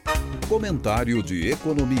Comentário de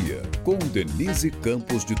Economia, com Denise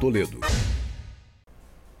Campos de Toledo.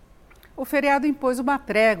 O feriado impôs uma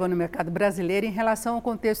trégua no mercado brasileiro em relação ao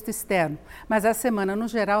contexto externo, mas a semana, no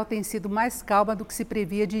geral, tem sido mais calma do que se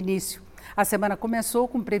previa de início. A semana começou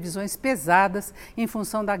com previsões pesadas em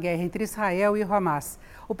função da guerra entre Israel e Hamas.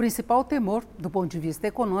 O principal temor, do ponto de vista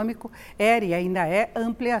econômico, era e ainda é a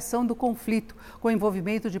ampliação do conflito, com o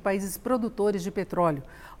envolvimento de países produtores de petróleo.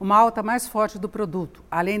 Uma alta mais forte do produto,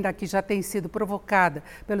 além da que já tem sido provocada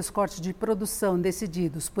pelos cortes de produção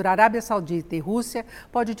decididos por Arábia Saudita e Rússia,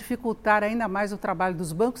 pode dificultar ainda mais o trabalho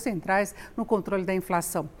dos bancos centrais no controle da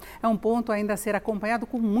inflação. É um ponto ainda a ser acompanhado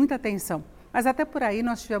com muita atenção. Mas até por aí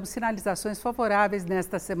nós tivemos sinalizações favoráveis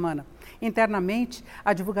nesta semana. Internamente,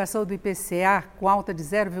 a divulgação do IPCA, com alta de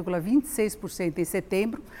 0,26% em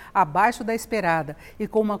setembro, abaixo da esperada e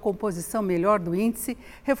com uma composição melhor do índice,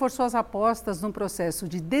 reforçou as apostas num processo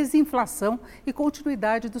de desinflação e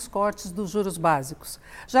continuidade dos cortes dos juros básicos.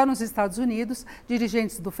 Já nos Estados Unidos,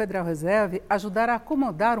 dirigentes do Federal Reserve ajudaram a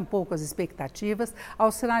acomodar um pouco as expectativas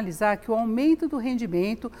ao sinalizar que o aumento do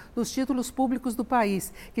rendimento dos títulos públicos do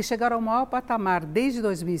país, que chegaram ao maior patamar desde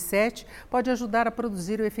 2007, pode ajudar a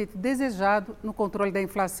produzir o efeito desejado no controle da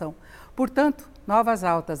inflação. Portanto, novas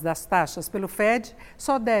altas das taxas pelo Fed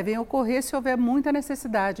só devem ocorrer se houver muita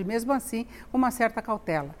necessidade, mesmo assim com uma certa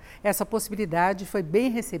cautela. Essa possibilidade foi bem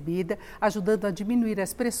recebida, ajudando a diminuir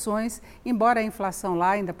as pressões, embora a inflação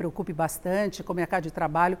lá ainda preocupe bastante, com o mercado de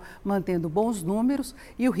trabalho mantendo bons números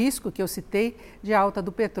e o risco que eu citei de alta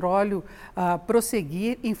do petróleo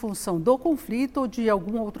prosseguir em função do conflito ou de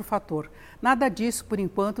algum outro fator. Nada disso, por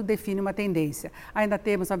enquanto, define uma tendência. Ainda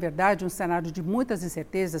temos, na verdade, um cenário de muitas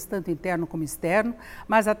incertezas, tanto interno como externo,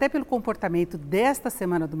 mas até pelo comportamento desta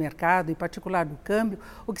semana do mercado, em particular do câmbio,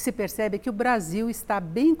 o que se percebe é que o Brasil está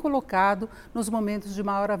bem colocado nos momentos de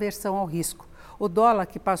maior aversão ao risco. O dólar,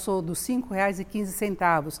 que passou dos R$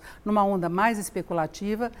 5,15 numa onda mais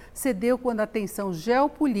especulativa, cedeu quando a tensão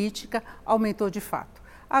geopolítica aumentou de fato.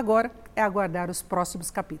 Agora é aguardar os próximos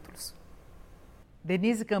capítulos.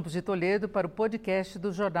 Denise Campos de Toledo para o podcast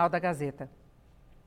do Jornal da Gazeta.